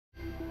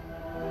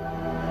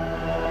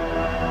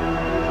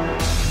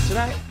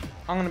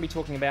I'm going to be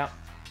talking about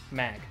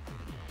M.A.G.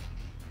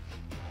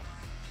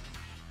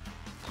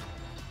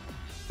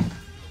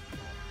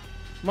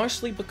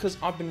 Mostly because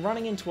I've been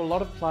running into a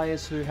lot of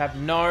players who have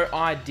no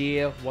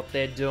idea what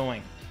they're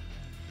doing.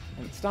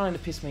 And it's starting to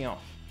piss me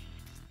off.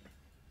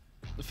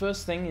 The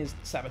first thing is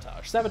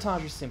sabotage.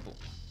 Sabotage is simple,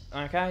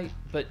 okay?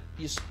 But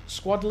your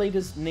squad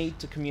leaders need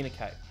to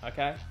communicate,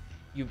 okay?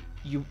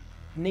 You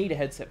need a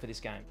headset for this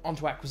game.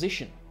 Onto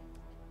acquisition.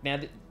 Now,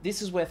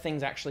 this is where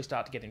things actually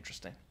start to get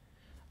interesting.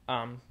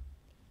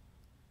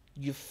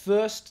 Your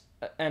first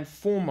and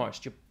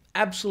foremost, your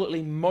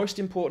absolutely most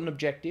important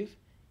objective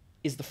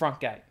is the front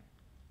gate.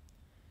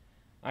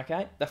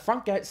 Okay? The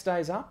front gate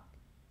stays up,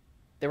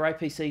 their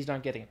APCs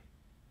don't get in.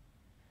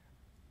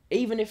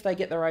 Even if they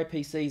get their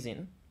APCs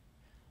in,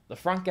 the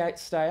front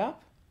gates stay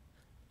up,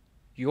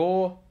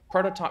 your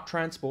prototype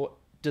transport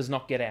does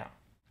not get out.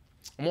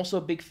 I'm also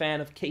a big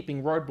fan of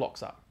keeping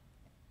roadblocks up.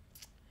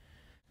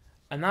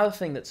 Another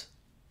thing that's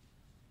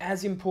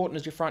as important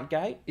as your front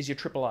gate is your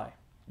AAA,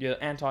 your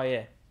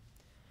anti-air.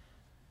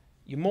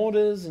 Your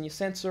mortars and your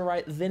sensor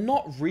array, they're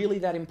not really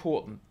that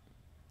important.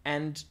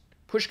 And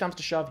push comes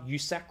to shove, you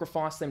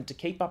sacrifice them to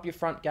keep up your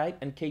front gate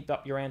and keep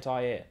up your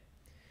anti-air.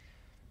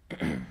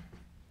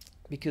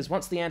 Because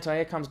once the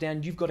anti-air comes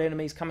down, you've got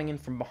enemies coming in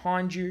from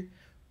behind you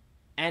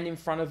and in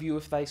front of you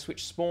if they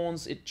switch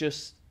spawns. It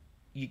just,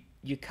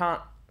 you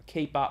can't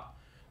keep up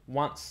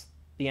once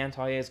the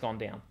anti-air's gone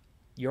down.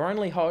 Your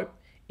only hope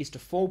is to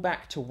fall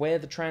back to where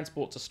the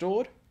transports are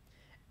stored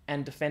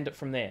and defend it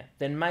from there.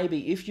 Then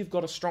maybe if you've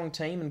got a strong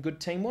team and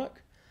good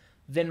teamwork,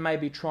 then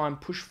maybe try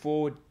and push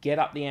forward, get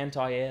up the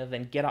anti-air,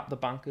 then get up the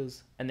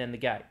bunkers, and then the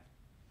gate.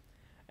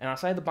 And I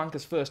say the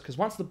bunkers first, because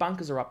once the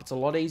bunkers are up, it's a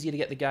lot easier to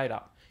get the gate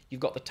up.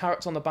 You've got the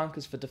turrets on the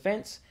bunkers for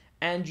defense,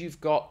 and you've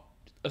got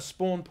a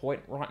spawn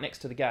point right next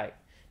to the gate.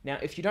 Now,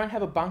 if you don't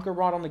have a bunker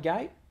right on the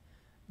gate,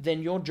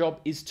 then your job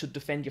is to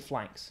defend your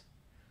flanks,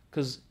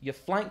 because your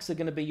flanks are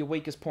going to be your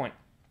weakest point.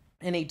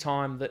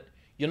 Anytime that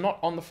you're not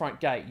on the front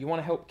gate, you want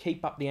to help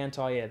keep up the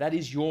anti-air. That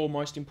is your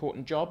most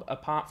important job,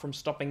 apart from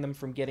stopping them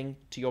from getting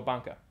to your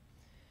bunker.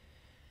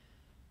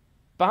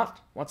 But,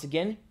 once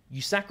again,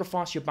 you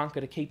sacrifice your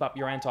bunker to keep up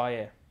your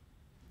anti-air.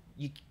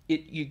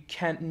 You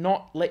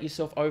cannot let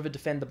yourself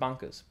over-defend the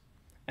bunkers.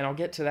 And I'll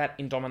get to that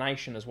in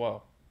domination as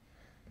well,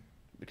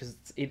 because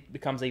it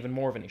becomes even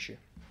more of an issue.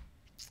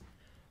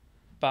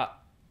 But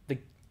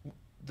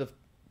the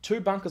two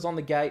bunkers on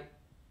the gate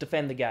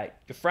defend the gate.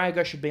 Your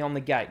Fraggo should be on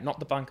the gate, not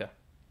the bunker.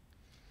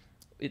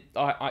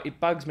 It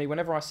bugs me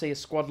whenever I see a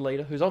squad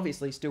leader who's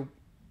obviously still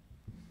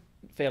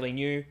fairly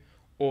new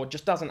or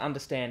just doesn't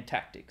understand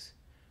tactics,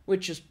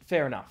 which is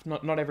fair enough.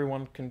 Not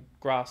everyone can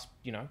grasp,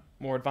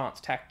 more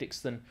advanced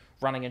tactics than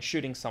running and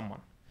shooting someone.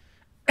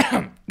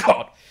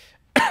 God.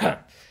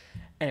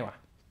 Anyway.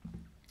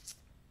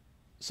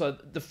 So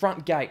the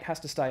front gate has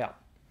to stay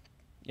up.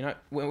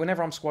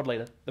 Whenever I'm squad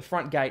leader, the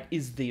front gate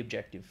is the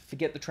objective.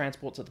 Forget the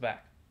transports at the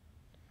back.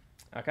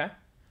 Okay?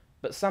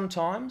 But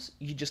sometimes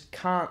you just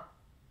can't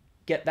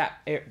get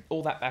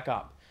all that back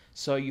up.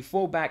 So you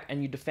fall back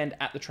and you defend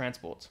at the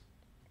transports.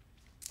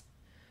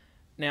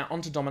 Now,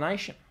 onto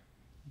domination.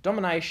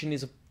 Domination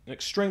is an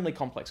extremely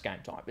complex game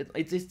type.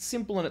 It's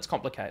simple and it's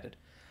complicated.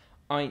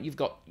 You've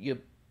got your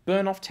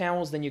burn-off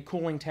towers, then your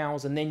cooling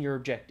towers, and then your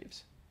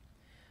objectives.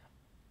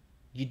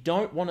 You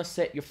don't want to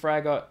set your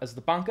Fraggo as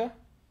the bunker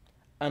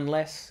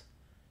unless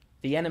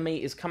the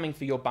enemy is coming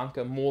for your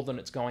bunker more than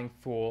it's going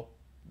for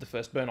the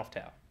first burn-off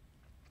tower.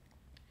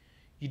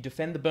 You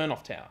defend the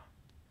burn-off tower.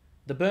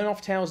 The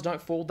burn-off towers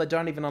don't fall, they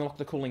don't even unlock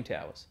the cooling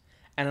towers.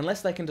 And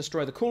unless they can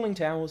destroy the cooling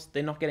towers,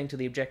 they're not getting to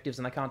the objectives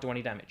and they can't do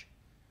any damage.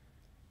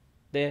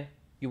 There,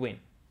 you win.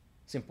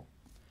 Simple.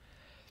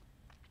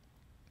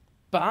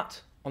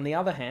 But, on the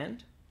other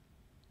hand,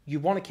 you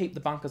want to keep the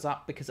bunkers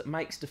up because it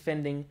makes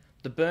defending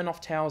the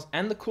burn-off towers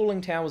and the cooling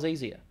towers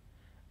easier.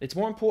 It's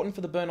more important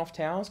for the burn-off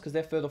towers because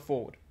they're further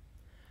forward.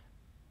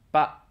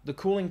 But the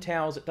cooling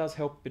towers, it does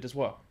help a bit as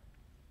well.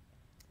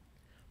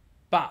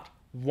 But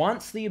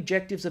once the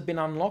objectives have been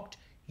unlocked,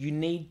 you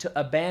need to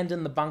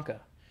abandon the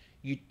bunker.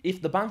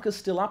 If the bunker's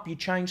still up, you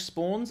change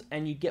spawns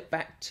and you get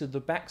back to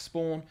the back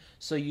spawn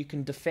so you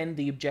can defend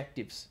the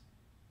objectives.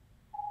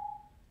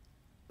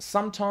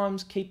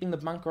 Sometimes keeping the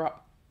bunker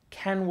up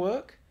can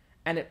work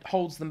and it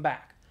holds them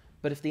back.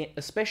 But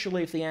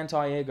especially if the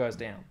anti-air goes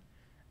down.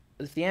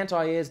 If the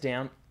anti-air's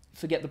down,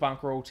 forget the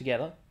bunker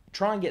altogether.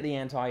 Try and get the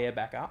anti-air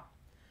back up.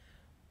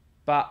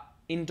 But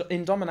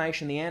in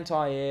domination, the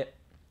anti-air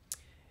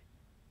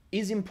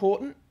is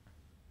important,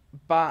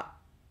 but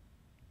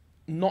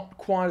not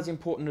quite as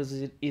important as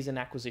it is in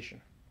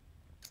acquisition.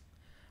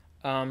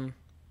 In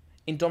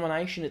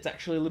domination, it's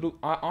actually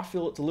I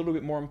feel it's a little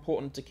bit more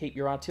important to keep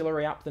your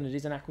artillery up than it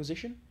is in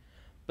acquisition,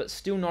 but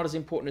still not as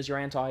important as your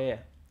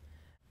anti-air.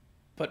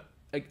 But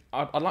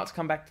I'd like to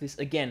come back to this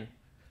again,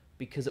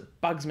 because it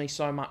bugs me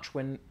so much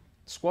when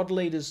squad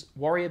leaders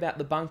worry about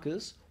the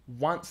bunkers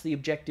once the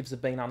objectives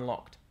have been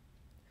unlocked.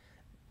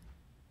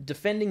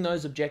 Defending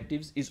those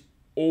objectives is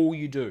all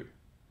you do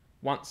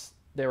once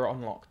they're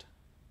unlocked.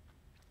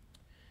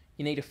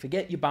 You need to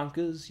forget your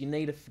bunkers. You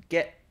need to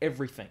forget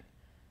everything.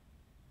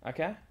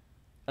 Okay?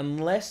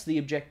 Unless the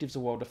objectives are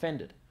well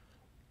defended.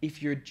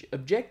 If your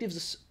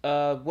objectives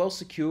are well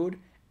secured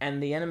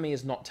and the enemy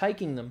is not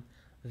taking them,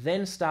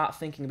 then start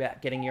thinking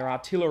about getting your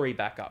artillery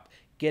back up,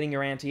 getting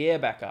your anti-air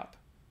back up,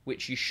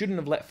 which you shouldn't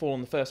have let fall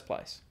in the first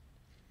place.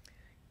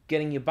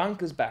 Getting your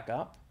bunkers back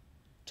up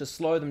to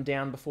slow them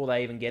down before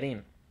they even get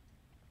in.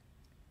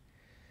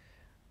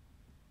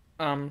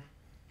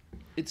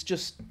 It's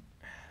just...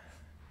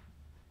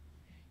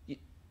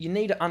 You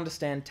need to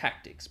understand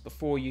tactics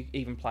before you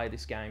even play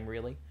this game,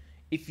 really.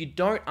 If you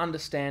don't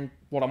understand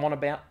what I'm on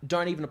about,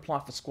 don't even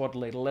apply for squad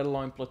leader, let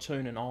alone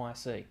platoon and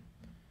IC.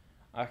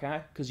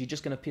 Okay? Because you're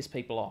just going to piss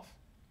people off.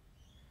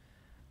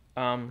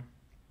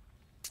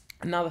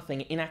 Another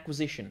thing, in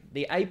acquisition,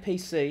 the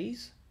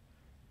APCs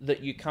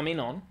that you come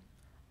in on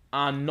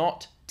are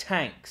not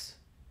tanks.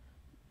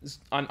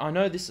 I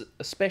know this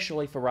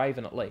especially for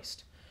Raven, at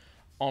least.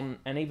 And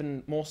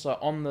even more so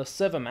on the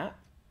server map,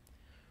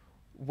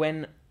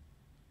 when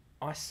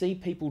I see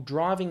people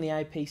driving the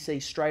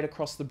APC straight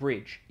across the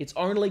bridge, it's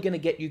only going to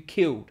get you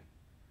killed.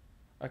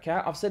 Okay?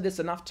 I've said this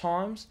enough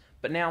times,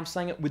 but now I'm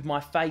saying it with my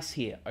face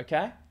here,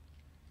 okay?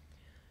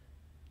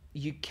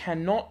 You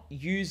cannot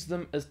use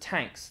them as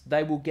tanks.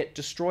 They will get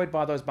destroyed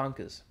by those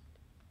bunkers.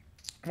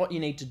 What you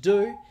need to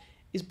do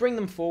is bring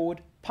them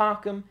forward,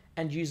 park them,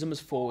 and use them as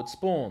forward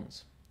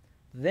spawns.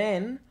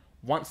 Then,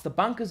 once the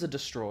bunkers are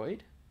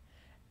destroyed,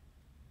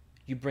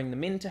 you bring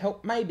them in to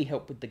help, maybe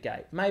help with the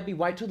gate. Maybe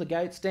wait till the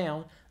gate's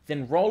down,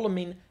 then roll them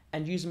in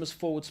and use them as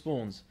forward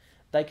spawns.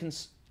 They can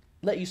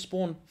let you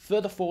spawn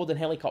further forward than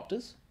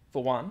helicopters,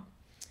 for one.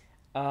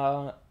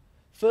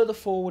 Further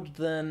forward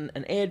than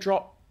an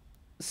airdrop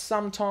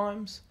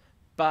sometimes,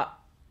 but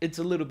it's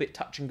a little bit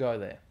touch and go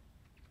there.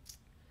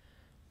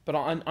 But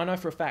I know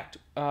for a fact,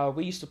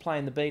 we used to play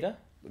in the beta,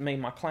 me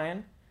and my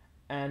clan,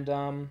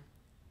 and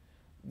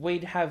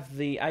we'd have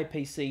the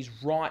APCs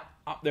right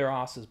up their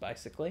asses,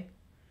 basically.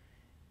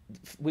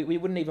 We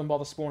wouldn't even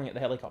bother spawning at the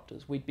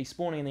helicopters. We'd be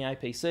spawning in the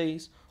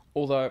APCs,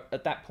 although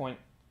at that point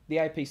the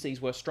APCs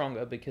were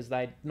stronger because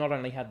they not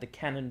only had the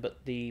cannon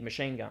but the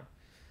machine gun.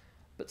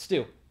 But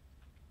still,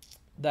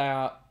 they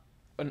are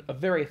a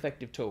very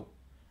effective tool.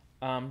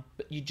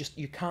 But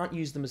you can't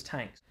use them as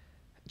tanks.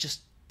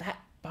 Just that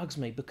bugs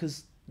me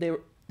because the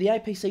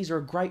APCs are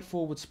a great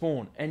forward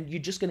spawn, and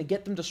you're just going to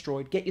get them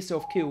destroyed, get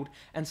yourself killed,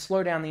 and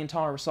slow down the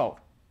entire assault.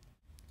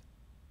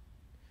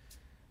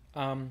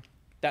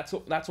 That's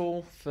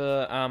all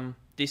for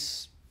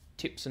this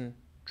tips and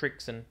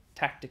tricks and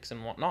tactics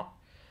and whatnot.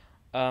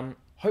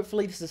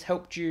 Hopefully this has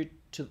helped you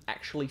to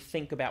actually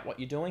think about what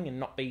you're doing and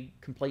not be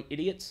complete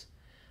idiots.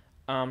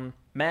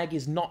 M.A.G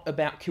is not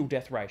about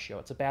kill-death ratio,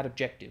 it's about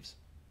objectives.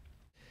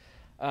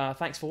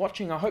 Thanks for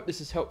watching. I hope this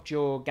has helped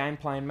your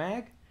gameplay in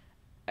M.A.G.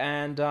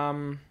 And,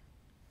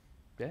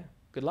 yeah,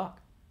 good luck.